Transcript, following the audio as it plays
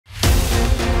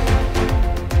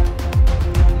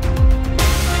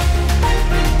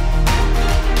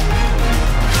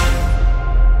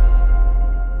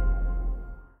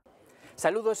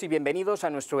Saludos y bienvenidos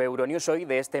a nuestro Euronews Hoy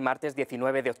de este martes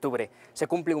 19 de octubre. Se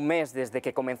cumple un mes desde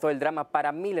que comenzó el drama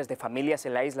para miles de familias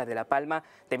en la isla de La Palma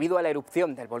debido a la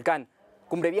erupción del volcán.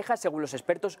 Cumbre Vieja, según los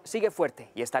expertos, sigue fuerte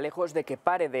y está lejos de que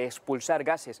pare de expulsar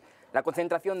gases. La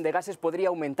concentración de gases podría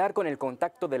aumentar con el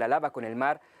contacto de la lava con el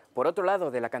mar, por otro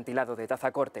lado del acantilado de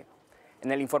Tazacorte.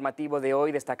 En el informativo de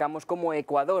hoy destacamos cómo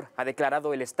Ecuador ha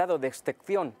declarado el estado de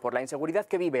excepción por la inseguridad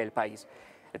que vive el país.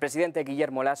 El presidente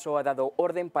Guillermo Lasso ha dado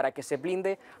orden para que se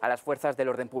blinde a las fuerzas del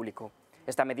orden público.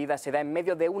 Esta medida se da en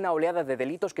medio de una oleada de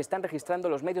delitos que están registrando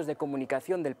los medios de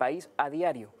comunicación del país a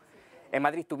diario. En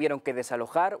Madrid tuvieron que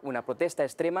desalojar una protesta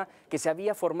extrema que se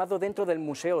había formado dentro del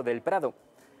Museo del Prado.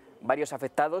 Varios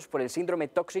afectados por el síndrome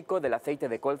tóxico del aceite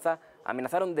de colza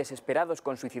amenazaron desesperados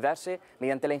con suicidarse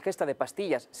mediante la ingesta de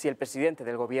pastillas si el presidente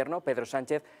del gobierno, Pedro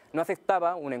Sánchez, no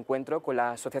aceptaba un encuentro con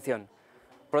la asociación.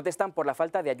 Protestan por la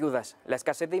falta de ayudas, la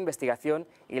escasez de investigación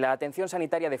y la atención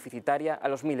sanitaria deficitaria a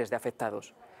los miles de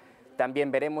afectados.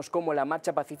 También veremos cómo la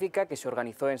marcha pacífica que se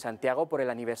organizó en Santiago por el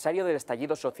aniversario del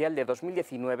estallido social de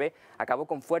 2019 acabó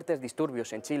con fuertes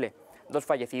disturbios en Chile, 2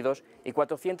 fallecidos y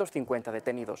 450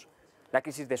 detenidos. La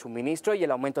crisis de suministro y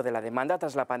el aumento de la demanda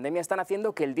tras la pandemia están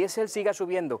haciendo que el diésel siga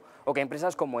subiendo o que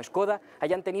empresas como Skoda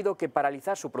hayan tenido que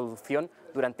paralizar su producción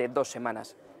durante 2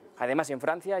 semanas. Además, en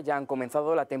Francia ya han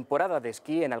comenzado la temporada de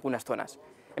esquí en algunas zonas.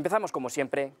 Empezamos, como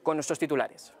siempre, con nuestros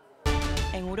titulares.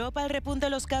 En Europa, el repunte de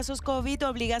los casos COVID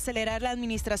obliga a acelerar la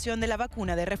administración de la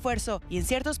vacuna de refuerzo y en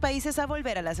ciertos países a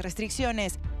volver a las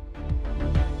restricciones.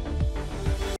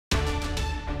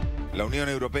 La Unión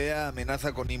Europea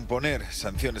amenaza con imponer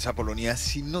sanciones a Polonia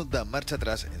si no da marcha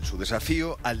atrás en su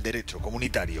desafío al derecho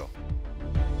comunitario.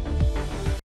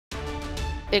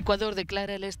 Ecuador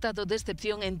declara el estado de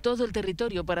excepción en todo el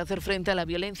territorio para hacer frente a la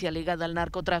violencia ligada al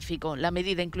narcotráfico. La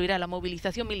medida incluirá la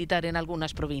movilización militar en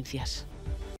algunas provincias.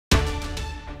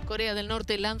 Corea del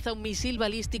Norte lanza un misil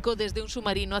balístico desde un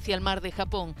submarino hacia el mar de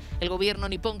Japón. El gobierno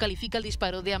nipón califica el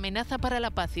disparo de amenaza para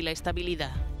la paz y la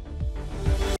estabilidad.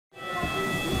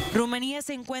 Rumanía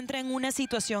se encuentra en una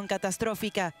situación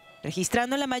catastrófica,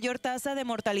 registrando la mayor tasa de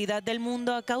mortalidad del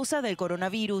mundo a causa del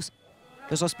coronavirus.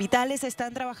 Los hospitales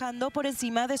están trabajando por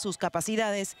encima de sus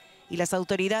capacidades y las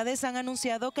autoridades han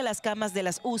anunciado que las camas de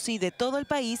las UCI de todo el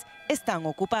país están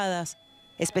ocupadas.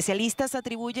 Especialistas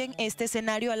atribuyen este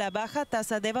escenario a la baja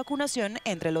tasa de vacunación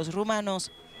entre los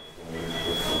rumanos.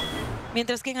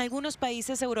 Mientras que en algunos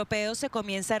países europeos se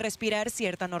comienza a respirar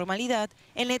cierta normalidad,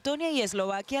 en Letonia y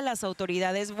Eslovaquia las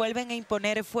autoridades vuelven a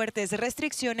imponer fuertes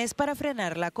restricciones para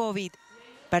frenar la COVID.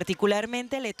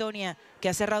 Particularmente Letonia, que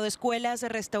ha cerrado escuelas,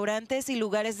 restaurantes y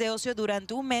lugares de ocio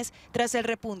durante un mes tras el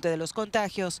repunte de los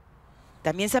contagios.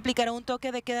 También se aplicará un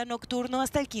toque de queda nocturno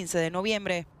hasta el 15 de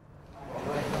noviembre.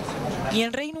 Y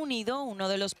en Reino Unido, uno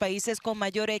de los países con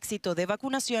mayor éxito de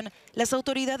vacunación, las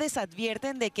autoridades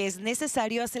advierten de que es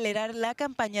necesario acelerar la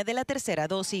campaña de la tercera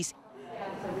dosis.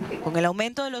 Con el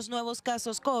aumento de los nuevos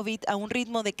casos COVID a un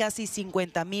ritmo de casi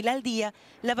 50.000 al día,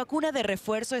 la vacuna de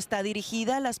refuerzo está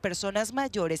dirigida a las personas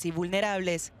mayores y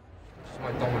vulnerables.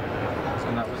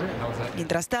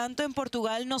 Mientras tanto, en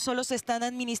Portugal no solo se están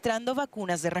administrando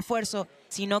vacunas de refuerzo,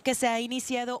 sino que se ha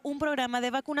iniciado un programa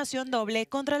de vacunación doble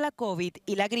contra la COVID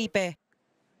y la gripe.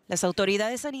 Las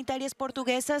autoridades sanitarias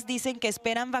portuguesas dicen que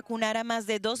esperan vacunar a más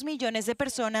de 2 millones de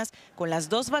personas con las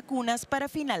 2 vacunas para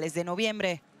finales de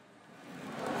noviembre.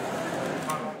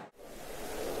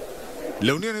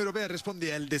 La Unión Europea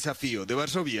responde al desafío de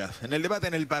Varsovia. En el debate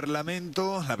en el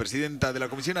Parlamento, la presidenta de la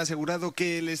Comisión ha asegurado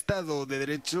que el Estado de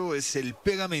Derecho es el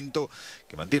pegamento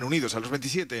que mantiene unidos a los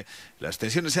 27. Las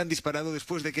tensiones se han disparado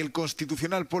después de que el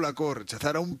constitucional polaco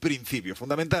rechazara un principio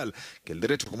fundamental, que el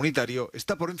derecho comunitario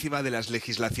está por encima de las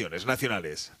legislaciones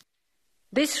nacionales.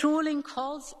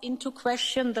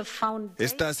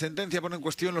 Esta sentencia pone en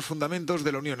cuestión los fundamentos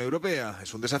de la Unión Europea.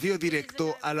 Es un desafío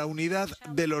directo a la unidad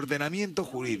del ordenamiento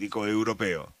jurídico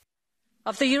europeo.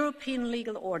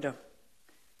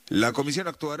 La Comisión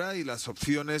actuará y las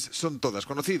opciones son todas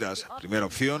conocidas. Primera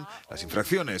opción, las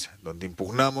infracciones, donde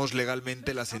impugnamos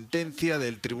legalmente la sentencia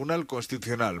del Tribunal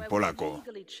Constitucional polaco.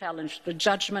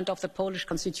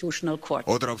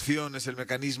 Otra opción es el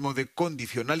mecanismo de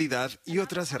condicionalidad y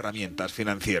otras herramientas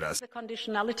financieras.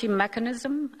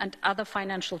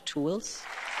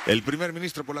 El primer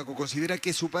ministro polaco considera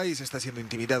que su país está siendo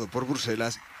intimidado por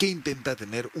Bruselas, que intenta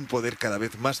tener un poder cada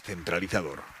vez más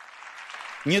centralizador.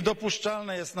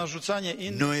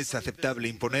 No es aceptable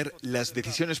imponer las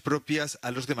decisiones propias a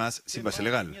los demás sin base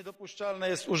legal.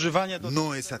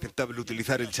 No es aceptable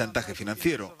utilizar el chantaje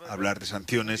financiero, hablar de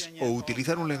sanciones o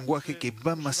utilizar un lenguaje que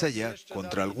va más allá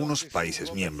contra algunos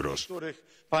países miembros.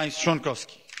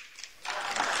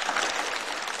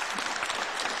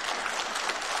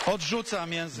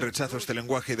 Rechazo este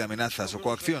lenguaje de amenazas o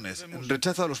coacciones.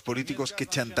 Rechazo a los políticos que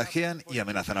chantajean y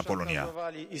amenazan a Polonia.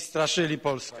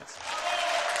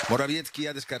 Morawiecki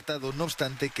ha descartado, no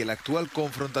obstante, que la actual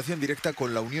confrontación directa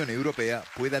con la Unión Europea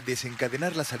pueda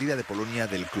desencadenar la salida de Polonia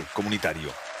del club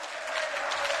comunitario.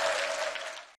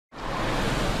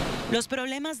 Los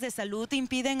problemas de salud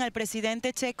impiden al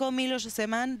presidente checo Miloš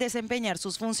Zeman desempeñar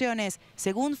sus funciones,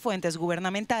 según fuentes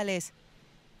gubernamentales.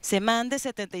 Zeman, de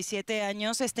 77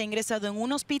 años, está ingresado en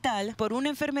un hospital por una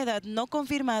enfermedad no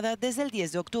confirmada desde el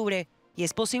 10 de octubre. Y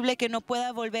es posible que no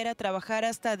pueda volver a trabajar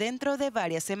hasta dentro de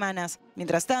varias semanas.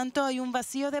 Mientras tanto, hay un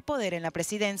vacío de poder en la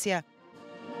presidencia.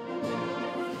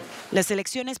 Las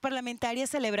elecciones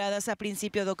parlamentarias celebradas a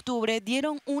principios de octubre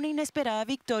dieron una inesperada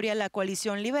victoria a la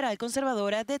coalición liberal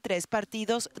conservadora de 3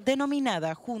 partidos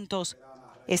denominada Juntos.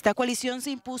 Esta coalición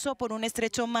se impuso por un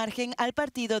estrecho margen al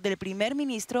partido del primer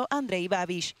ministro Andrej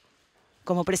Babiš.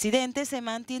 Como presidente,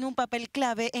 Zeman tiene un papel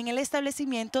clave en el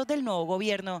establecimiento del nuevo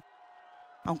gobierno.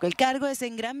 Aunque el cargo es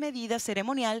en gran medida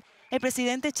ceremonial, el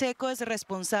presidente checo es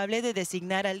responsable de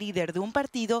designar al líder de un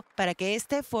partido para que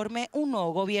éste forme un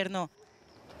nuevo gobierno.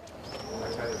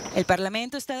 El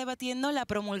Parlamento está debatiendo la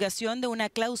promulgación de una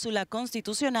cláusula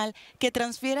constitucional que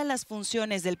transfiera las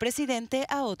funciones del presidente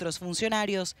a otros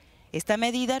funcionarios. Esta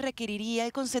medida requeriría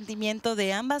el consentimiento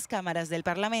de ambas cámaras del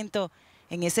Parlamento.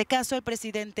 En ese caso, el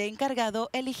presidente encargado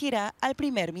elegirá al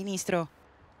primer ministro.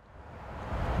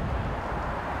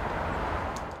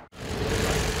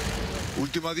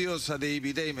 Último adiós a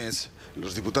David Amess.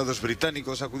 Los diputados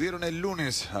británicos acudieron el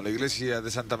lunes a la iglesia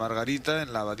de Santa Margarita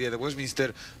en la abadía de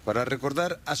Westminster para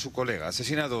recordar a su colega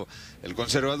asesinado. El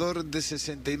conservador de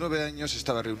 69 años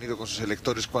estaba reunido con sus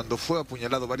electores cuando fue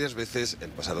apuñalado varias veces el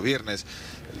pasado viernes.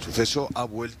 El suceso ha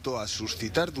vuelto a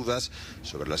suscitar dudas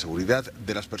sobre la seguridad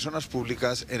de las personas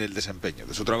públicas en el desempeño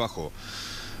de su trabajo.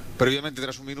 Previamente,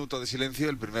 tras un minuto de silencio,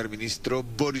 el primer ministro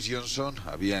Boris Johnson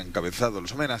había encabezado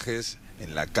los homenajes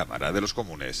en la Cámara de los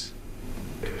Comunes.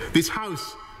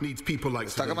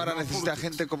 Esta Cámara necesita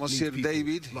gente como Sir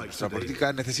David, y nuestra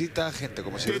política necesita gente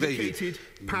como Sir David,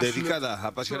 dedicada,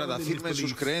 apasionada, firme en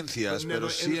sus creencias,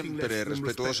 pero siempre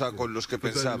respetuosa con los que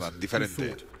pensaban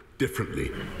diferente.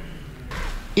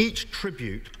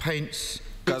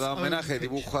 Cada homenaje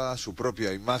dibuja su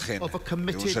propia imagen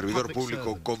de un servidor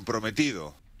público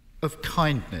comprometido,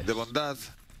 de bondad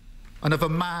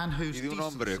y de un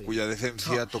hombre cuya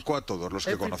decencia tocó a todos los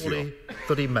que conoció.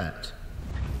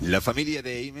 La familia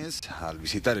de Amess, al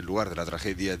visitar el lugar de la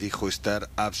tragedia, dijo estar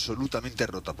absolutamente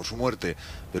rota por su muerte,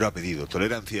 pero ha pedido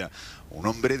tolerancia. Un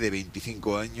hombre de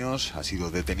 25 años ha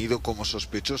sido detenido como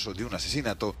sospechoso de un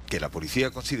asesinato que la policía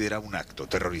considera un acto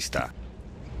terrorista.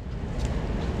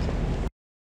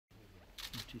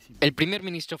 El primer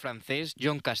ministro francés,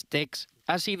 Jean Castex,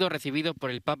 ha sido recibido por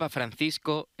el Papa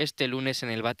Francisco este lunes en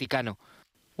el Vaticano.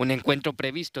 Un encuentro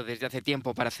previsto desde hace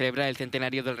tiempo para celebrar el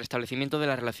centenario del restablecimiento de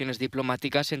las relaciones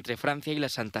diplomáticas entre Francia y la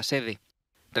Santa Sede.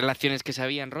 Relaciones que se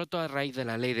habían roto a raíz de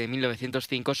la ley de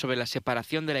 1905 sobre la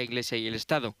separación de la Iglesia y el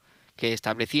Estado, que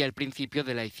establecía el principio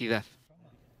de laicidad.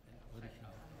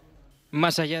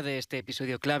 Más allá de este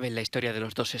episodio clave en la historia de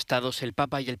los dos estados, el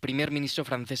Papa y el primer ministro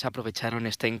francés aprovecharon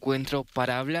este encuentro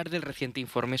para hablar del reciente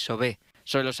informe SUBE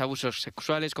sobre los abusos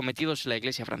sexuales cometidos en la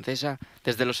Iglesia francesa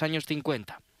desde los años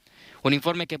 50. Un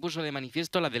informe que puso de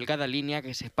manifiesto la delgada línea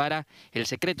que separa el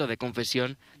secreto de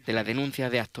confesión de la denuncia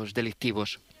de actos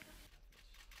delictivos.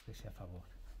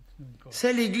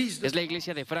 Es la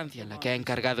Iglesia de Francia la que ha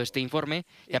encargado este informe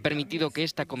y ha permitido que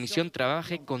esta comisión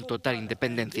trabaje con total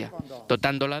independencia,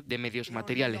 dotándola de medios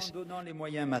materiales.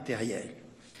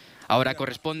 Ahora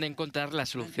corresponde encontrar las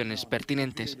soluciones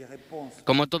pertinentes.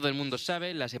 Como todo el mundo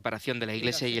sabe, la separación de la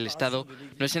Iglesia y el Estado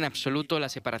no es en absoluto la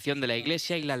separación de la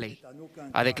Iglesia y la ley,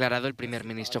 ha declarado el primer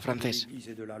ministro francés.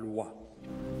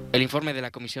 El informe de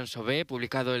la Comisión SUBE,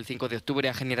 publicado el 5 de octubre,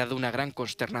 ha generado una gran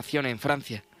consternación en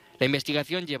Francia. La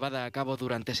investigación llevada a cabo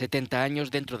durante 70 años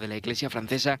dentro de la Iglesia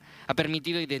francesa ha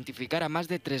permitido identificar a más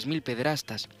de 3.000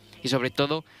 pederastas y sobre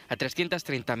todo a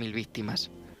 330.000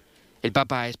 víctimas. El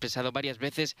Papa ha expresado varias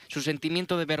veces su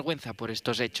sentimiento de vergüenza por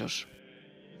estos hechos.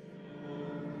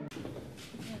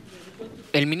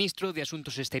 El ministro de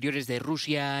Asuntos Exteriores de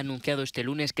Rusia ha anunciado este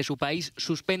lunes que su país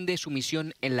suspende su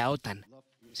misión en la OTAN.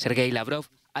 Sergei Lavrov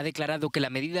ha declarado que la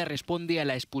medida responde a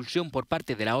la expulsión por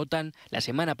parte de la OTAN la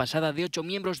semana pasada de 8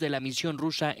 miembros de la misión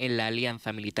rusa en la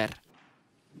alianza militar.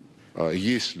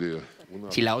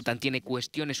 Si la OTAN tiene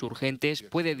cuestiones urgentes,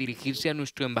 puede dirigirse a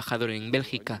nuestro embajador en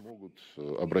Bélgica.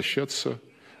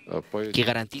 que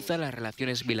garantiza las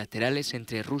relaciones bilaterales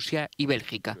entre Rusia y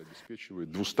Bélgica.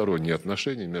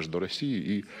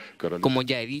 Como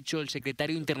ya he dicho, el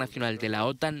secretario internacional de la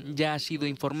OTAN ya ha sido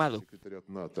informado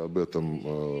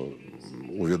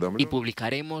y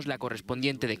publicaremos la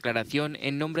correspondiente declaración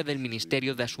en nombre del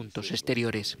Ministerio de Asuntos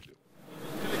Exteriores.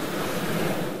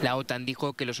 La OTAN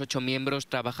dijo que los 8 miembros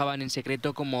trabajaban en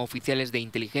secreto como oficiales de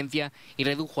inteligencia y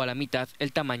redujo a la mitad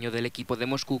el tamaño del equipo de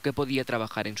Moscú que podía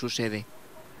trabajar en su sede.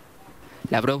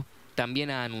 Lavrov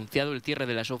también ha anunciado el cierre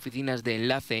de las oficinas de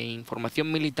enlace e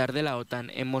información militar de la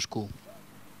OTAN en Moscú.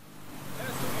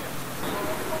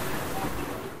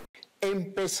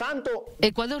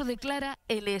 Ecuador declara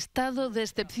el estado de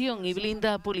excepción y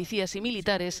blinda a policías y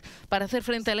militares para hacer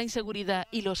frente a la inseguridad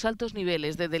y los altos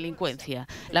niveles de delincuencia.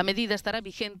 La medida estará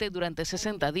vigente durante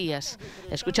 60 días.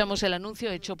 Escuchamos el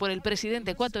anuncio hecho por el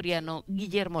presidente ecuatoriano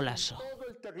Guillermo Lasso.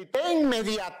 De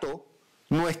inmediato,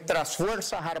 nuestras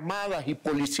fuerzas armadas y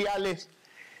policiales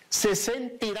se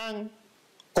sentirán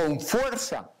con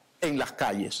fuerza en las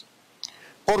calles,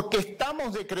 porque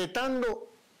estamos decretando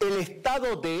el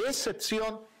estado de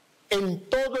excepción en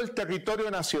todo el territorio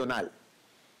nacional,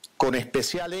 con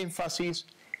especial énfasis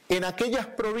en aquellas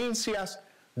provincias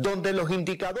donde los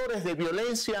indicadores de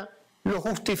violencia lo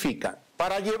justifican,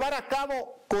 para llevar a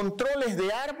cabo controles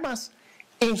de armas,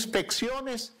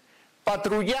 inspecciones,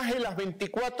 patrullaje las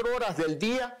 24 horas del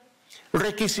día,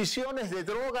 requisiciones de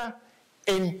droga,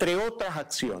 entre otras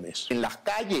acciones. En las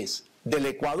calles del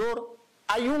Ecuador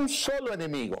hay un solo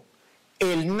enemigo: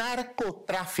 el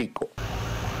narcotráfico.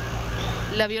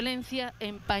 La violencia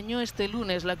empañó este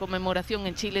lunes la conmemoración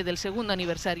en Chile del 2º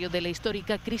aniversario de la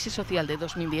histórica crisis social de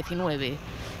 2019.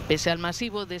 Pese al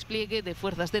masivo despliegue de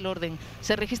fuerzas del orden,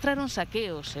 se registraron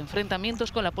saqueos,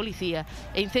 enfrentamientos con la policía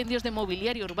e incendios de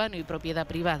mobiliario urbano y propiedad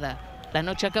privada. La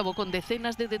noche acabó con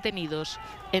decenas de detenidos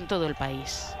en todo el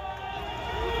país.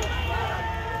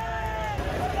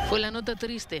 Fue la nota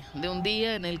triste de un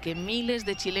día en el que miles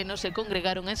de chilenos se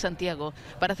congregaron en Santiago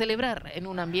para celebrar en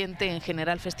un ambiente en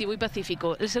general festivo y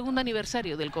pacífico el 2º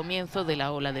aniversario del comienzo de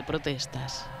la ola de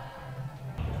protestas.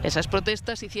 Esas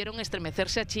protestas hicieron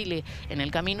estremecerse a Chile. En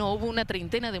el camino hubo una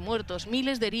treintena de muertos,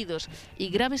 miles de heridos y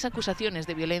graves acusaciones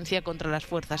de violencia contra las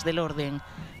fuerzas del orden.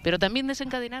 Pero también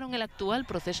desencadenaron el actual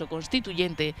proceso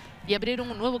constituyente y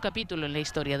abrieron un nuevo capítulo en la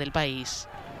historia del país.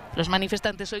 Los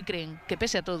manifestantes hoy creen que,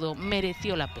 pese a todo,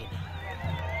 mereció la pena.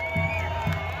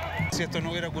 Si esto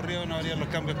no hubiera ocurrido, no habría los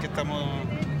cambios que estamos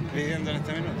viviendo en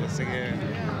este minuto. Así que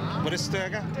por eso estoy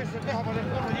acá.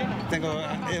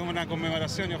 Es una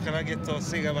conmemoración y ojalá que esto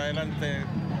siga para adelante,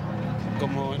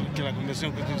 como que la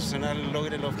Convención Constitucional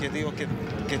logre los objetivos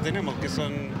que tenemos, que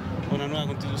son una nueva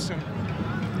Constitución,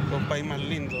 un país más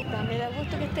lindo. Me da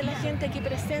gusto que esté la gente aquí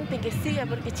presente y que siga,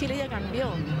 porque Chile ya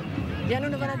cambió. Ya no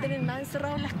nos van a tener más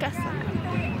encerrados en las casas.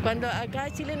 Cuando a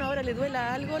cada chileno ahora le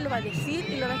duela algo, lo va a decir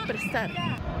y lo va a expresar.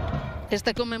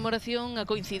 Esta conmemoración ha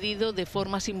coincidido de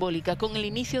forma simbólica con el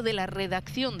inicio de la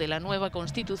redacción de la nueva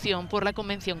Constitución por la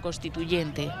Convención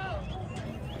Constituyente.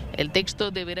 El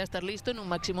texto deberá estar listo en un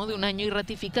máximo de un año y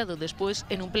ratificado después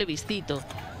en un plebiscito.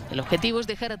 El objetivo es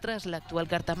dejar atrás la actual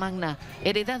Carta Magna,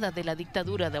 heredada de la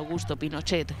dictadura de Augusto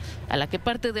Pinochet, a la que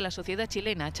parte de la sociedad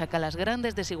chilena achaca las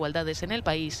grandes desigualdades en el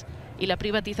país y la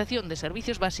privatización de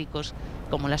servicios básicos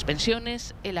como las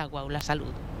pensiones, el agua o la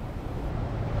salud.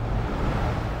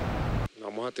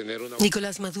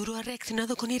 Nicolás Maduro ha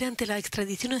reaccionado con ira ante la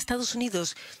extradición a Estados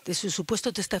Unidos de su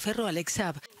supuesto testaferro Alex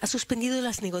Saab. Ha suspendido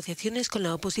las negociaciones con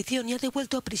la oposición y ha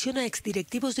devuelto a prisión a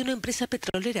exdirectivos de una empresa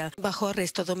petrolera bajo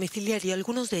arresto domiciliario,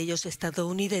 algunos de ellos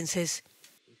estadounidenses.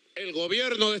 El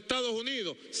gobierno de Estados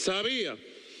Unidos sabía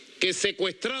que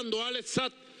secuestrando a Alex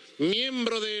Saab,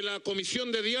 miembro de la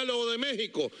Comisión de Diálogo de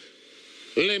México,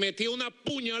 le metió una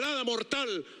puñalada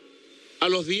mortal a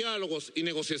los diálogos y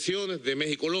negociaciones de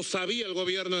México. Lo sabía el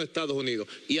gobierno de Estados Unidos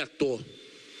y actuó.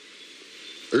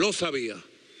 Lo sabía.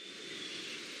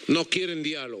 No quieren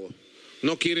diálogo,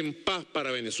 no quieren paz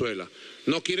para Venezuela,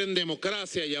 no quieren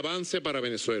democracia y avance para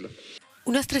Venezuela.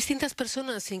 Unas 300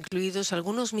 personas, incluidos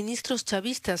algunos ministros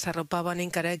chavistas, arropaban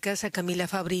en Caracas a Camila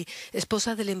Fabri,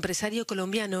 esposa del empresario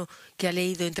colombiano, que ha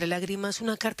leído entre lágrimas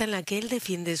una carta en la que él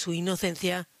defiende su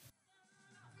inocencia.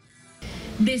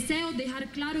 Deseo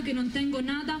dejar claro que no tengo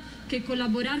nada que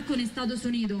colaborar con Estados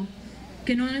Unidos,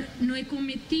 que no he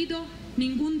cometido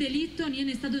ningún delito ni en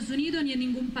Estados Unidos ni en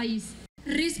ningún país.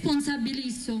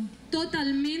 Responsabilizo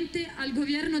totalmente al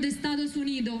gobierno de Estados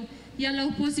Unidos y a la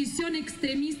oposición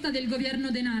extremista del gobierno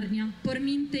de Narnia por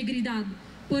mi integridad,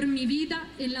 por mi vida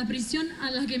en la prisión a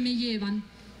la que me llevan.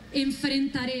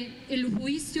 Enfrentaré el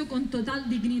juicio con total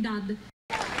dignidad.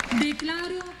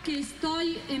 Declaro que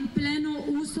estoy en pleno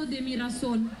uso de mi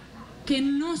razón, que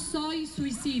no soy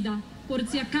suicida, por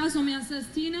si acaso me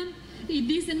asesinan y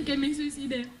dicen que me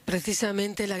suicidé.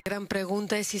 Precisamente la gran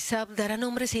pregunta es si Saab dará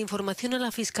nombres e información a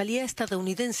la Fiscalía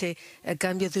estadounidense a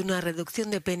cambio de una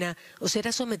reducción de pena o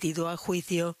será sometido a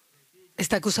juicio.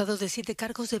 Está acusado de 7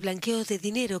 cargos de blanqueo de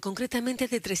dinero, concretamente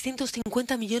de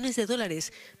 350 millones de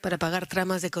dólares, para pagar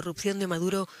tramas de corrupción de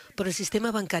Maduro por el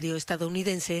sistema bancario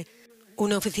estadounidense.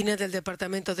 Una oficina del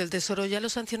Departamento del Tesoro ya lo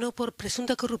sancionó por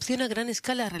presunta corrupción a gran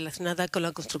escala relacionada con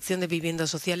la construcción de viviendas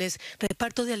sociales,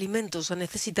 reparto de alimentos a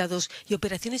necesitados y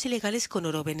operaciones ilegales con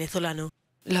oro venezolano.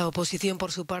 La oposición,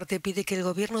 por su parte, pide que el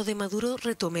gobierno de Maduro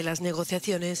retome las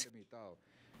negociaciones.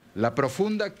 La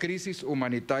profunda crisis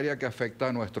humanitaria que afecta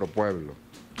a nuestro pueblo,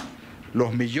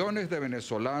 los millones de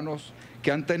venezolanos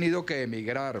que han tenido que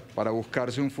emigrar para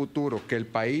buscarse un futuro que el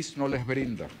país no les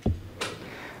brinda,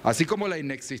 así como la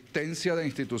inexistencia de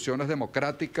instituciones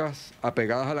democráticas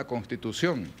apegadas a la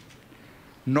Constitución,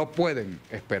 no pueden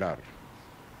esperar.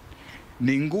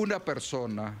 Ninguna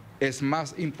persona es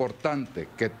más importante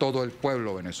que todo el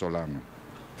pueblo venezolano.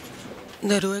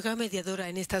 Noruega, mediadora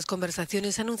en estas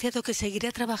conversaciones, ha anunciado que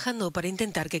seguirá trabajando para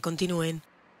intentar que continúen.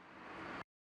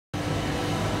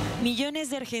 Millones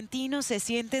de argentinos se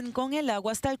sienten con el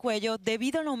agua hasta el cuello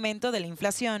debido al aumento de la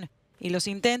inflación. Y los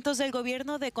intentos del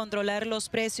gobierno de controlar los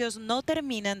precios no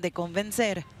terminan de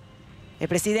convencer. El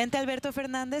presidente Alberto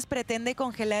Fernández pretende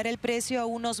congelar el precio a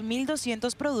unos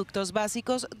 1.200 productos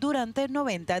básicos durante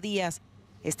 90 días.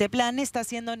 Este plan está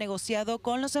siendo negociado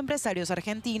con los empresarios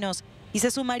argentinos y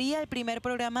se sumaría al primer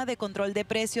programa de control de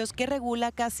precios que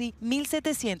regula casi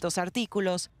 1.700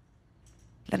 artículos.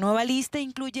 La nueva lista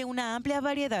incluye una amplia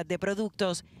variedad de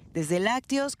productos, desde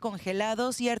lácteos,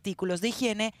 congelados y artículos de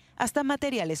higiene hasta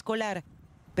material escolar.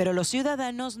 Pero los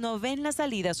ciudadanos no ven la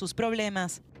salida a sus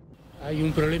problemas. Hay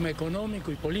un problema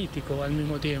económico y político al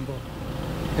mismo tiempo.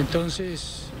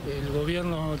 Entonces el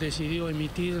gobierno decidió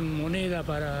emitir moneda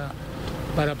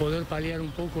para poder paliar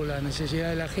un poco la necesidad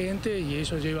de la gente y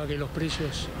eso lleva a que los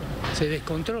precios se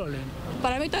descontrolen.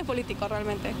 Para mí todo es político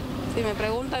realmente. Si me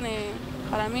preguntan,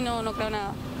 para mí no creo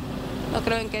nada. No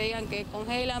creo en que digan que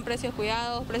congelan, precios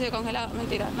cuidados, precios congelados.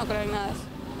 Mentira, no creo en nada de eso.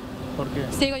 ¿Por qué?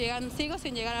 Sigo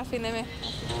sin llegar a fin de mes.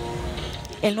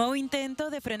 El nuevo intento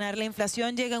de frenar la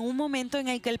inflación llega en un momento en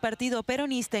el que el partido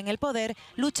peronista en el poder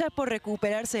lucha por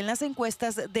recuperarse en las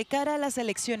encuestas de cara a las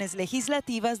elecciones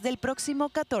legislativas del próximo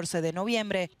 14 de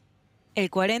noviembre. El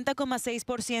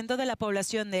 40,6% de la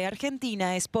población de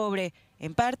Argentina es pobre,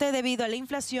 en parte debido a la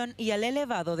inflación y al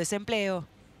elevado desempleo.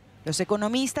 Los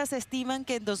economistas estiman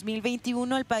que en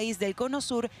 2021 el país del Cono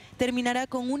Sur terminará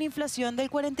con una inflación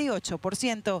del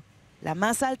 48%, la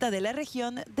más alta de la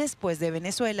región después de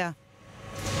Venezuela.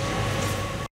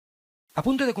 A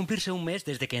punto de cumplirse un mes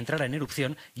desde que entrara en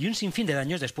erupción y un sinfín de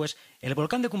años después, el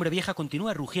volcán de Cumbre Vieja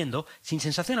continúa rugiendo sin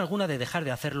sensación alguna de dejar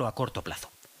de hacerlo a corto plazo.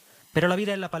 Pero la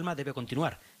vida en La Palma debe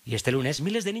continuar, y este lunes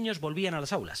miles de niños volvían a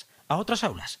las aulas, a otras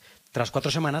aulas, tras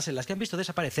 4 semanas en las que han visto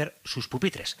desaparecer sus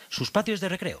pupitres, sus patios de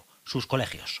recreo, sus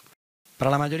colegios.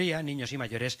 Para la mayoría, niños y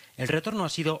mayores, el retorno ha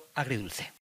sido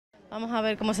agridulce. Vamos a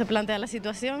ver cómo se plantea la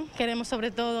situación. Queremos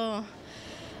sobre todo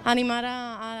animar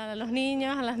a los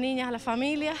niños, a las niñas, a las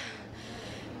familias,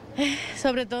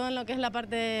 sobre todo en lo que es la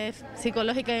parte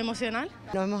psicológica y emocional.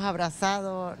 Nos hemos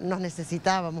abrazado, nos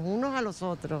necesitábamos unos a los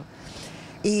otros.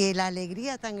 Y la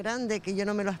alegría tan grande que yo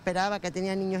no me lo esperaba, que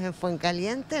tenía niños en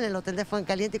Fuencaliente, en el hotel de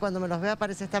Fuencaliente, y cuando me los veo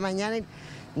aparece esta mañana y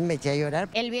me eché a llorar.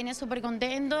 Él viene súper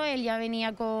contento, él ya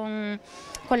venía con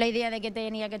la idea de que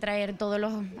tenía que traer todos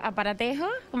los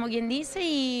aparatejos, como quien dice,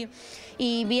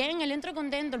 y bien, él entró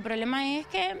contento. El problema es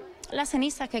que las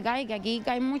cenizas que caen, que aquí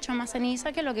cae mucho más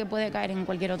ceniza que lo que puede caer en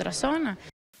cualquier otra zona.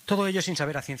 Todo ello sin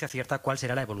saber a ciencia cierta cuál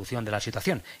será la evolución de la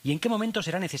situación y en qué momento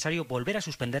será necesario volver a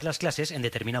suspender las clases en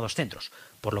determinados centros,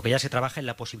 por lo que ya se trabaja en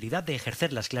la posibilidad de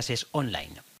ejercer las clases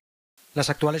online. Las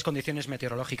actuales condiciones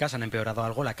meteorológicas han empeorado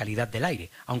algo la calidad del aire,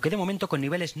 aunque de momento con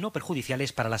niveles no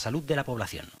perjudiciales para la salud de la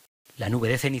población. La nube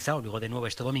de ceniza obligó de nuevo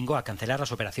este domingo a cancelar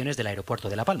las operaciones del aeropuerto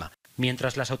de La Palma,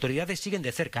 mientras las autoridades siguen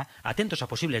de cerca, atentos a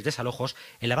posibles desalojos,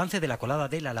 el avance de la colada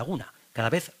de la laguna, cada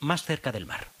vez más cerca del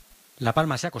mar. La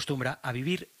Palma se acostumbra a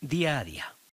vivir día a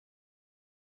día.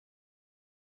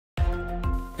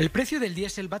 El precio del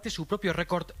diésel bate su propio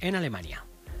récord en Alemania.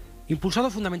 Impulsado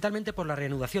fundamentalmente por la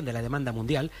reanudación de la demanda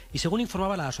mundial y según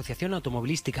informaba la asociación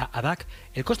automovilística ADAC,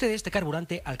 el coste de este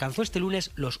carburante alcanzó este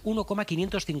lunes los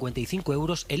 1,555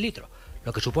 euros el litro,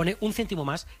 lo que supone un céntimo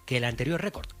más que el anterior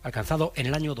récord, alcanzado en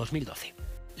el año 2012.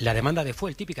 La demanda de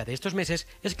fuel típica de estos meses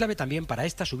es clave también para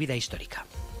esta subida histórica.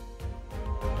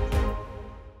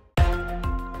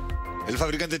 El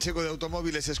fabricante checo de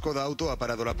automóviles Skoda Auto ha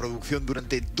parado la producción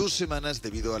durante 2 semanas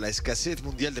debido a la escasez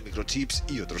mundial de microchips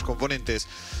y otros componentes.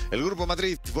 El grupo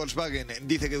matriz Volkswagen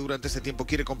dice que durante este tiempo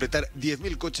quiere completar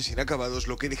 10.000 coches inacabados,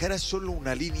 lo que dejará solo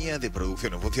una línea de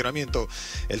producción en funcionamiento.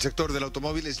 El sector del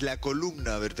automóvil es la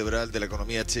columna vertebral de la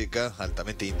economía checa,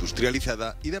 altamente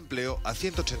industrializada y da empleo a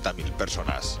 180.000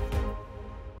 personas.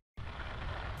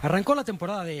 Arrancó la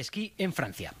temporada de esquí en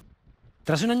Francia.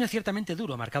 Tras un año ciertamente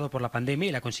duro marcado por la pandemia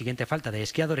y la consiguiente falta de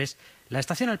esquiadores, la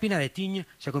estación alpina de Tignes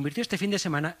se convirtió este fin de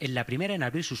semana en la primera en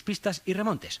abrir sus pistas y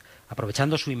remontes,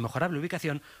 aprovechando su inmejorable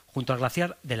ubicación junto al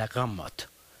glaciar de la Grande Motte.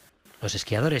 Los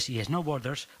esquiadores y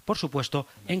snowboarders, por supuesto,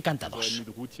 encantados.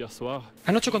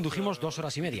 Anoche condujimos 2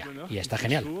 horas y media y está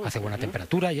genial, hace buena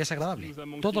temperatura y es agradable.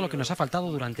 Todo lo que nos ha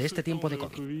faltado durante este tiempo de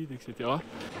COVID.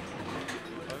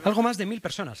 Algo más de 1.000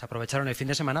 personas aprovecharon el fin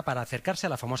de semana para acercarse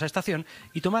a la famosa estación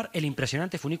y tomar el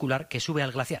impresionante funicular que sube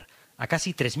al glaciar, a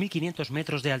casi 3.500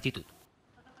 metros de altitud.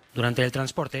 Durante el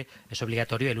transporte es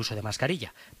obligatorio el uso de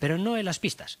mascarilla, pero no en las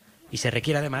pistas, y se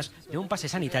requiere además de un pase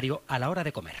sanitario a la hora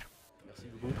de comer.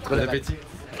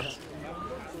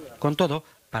 Con todo,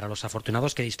 para los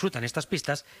afortunados que disfrutan estas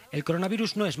pistas, el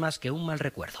coronavirus no es más que un mal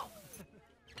recuerdo.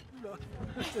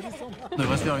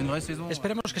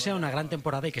 Esperemos que sea una gran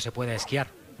temporada y que se pueda esquiar.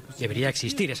 Debería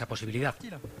existir esa posibilidad.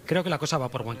 Creo que la cosa va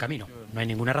por buen camino. No hay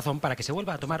ninguna razón para que se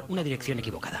vuelva a tomar una dirección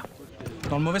equivocada.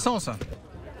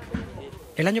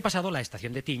 El año pasado la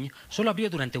estación de Tignes solo abrió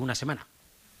durante una semana.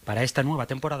 Para esta nueva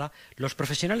temporada, los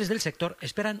profesionales del sector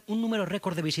esperan un número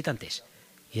récord de visitantes.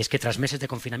 Y es que tras meses de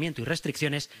confinamiento y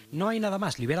restricciones, no hay nada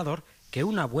más liberador que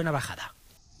una buena bajada.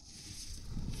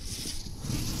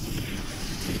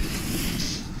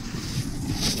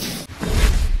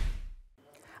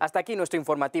 Hasta aquí nuestro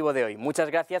informativo de hoy. Muchas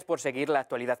gracias por seguir la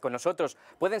actualidad con nosotros.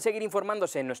 Pueden seguir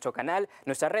informándose en nuestro canal,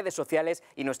 nuestras redes sociales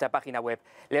y nuestra página web.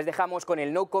 Les dejamos con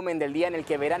el no comment del día, en el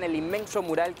que verán el inmenso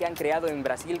mural que han creado en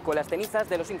Brasil con las cenizas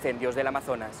de los incendios del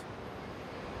Amazonas.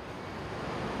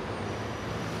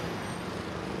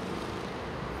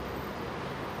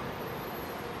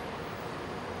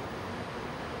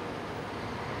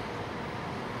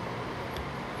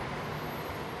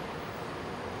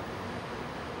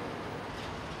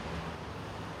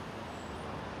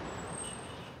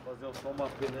 Só uma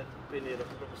peneira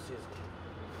aqui para vocês.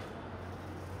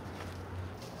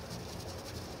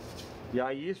 E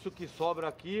aí isso que sobra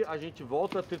aqui, a gente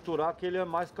volta a triturar, que ele é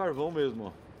mais carvão mesmo,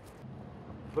 ó.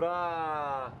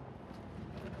 Pra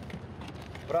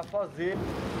fazer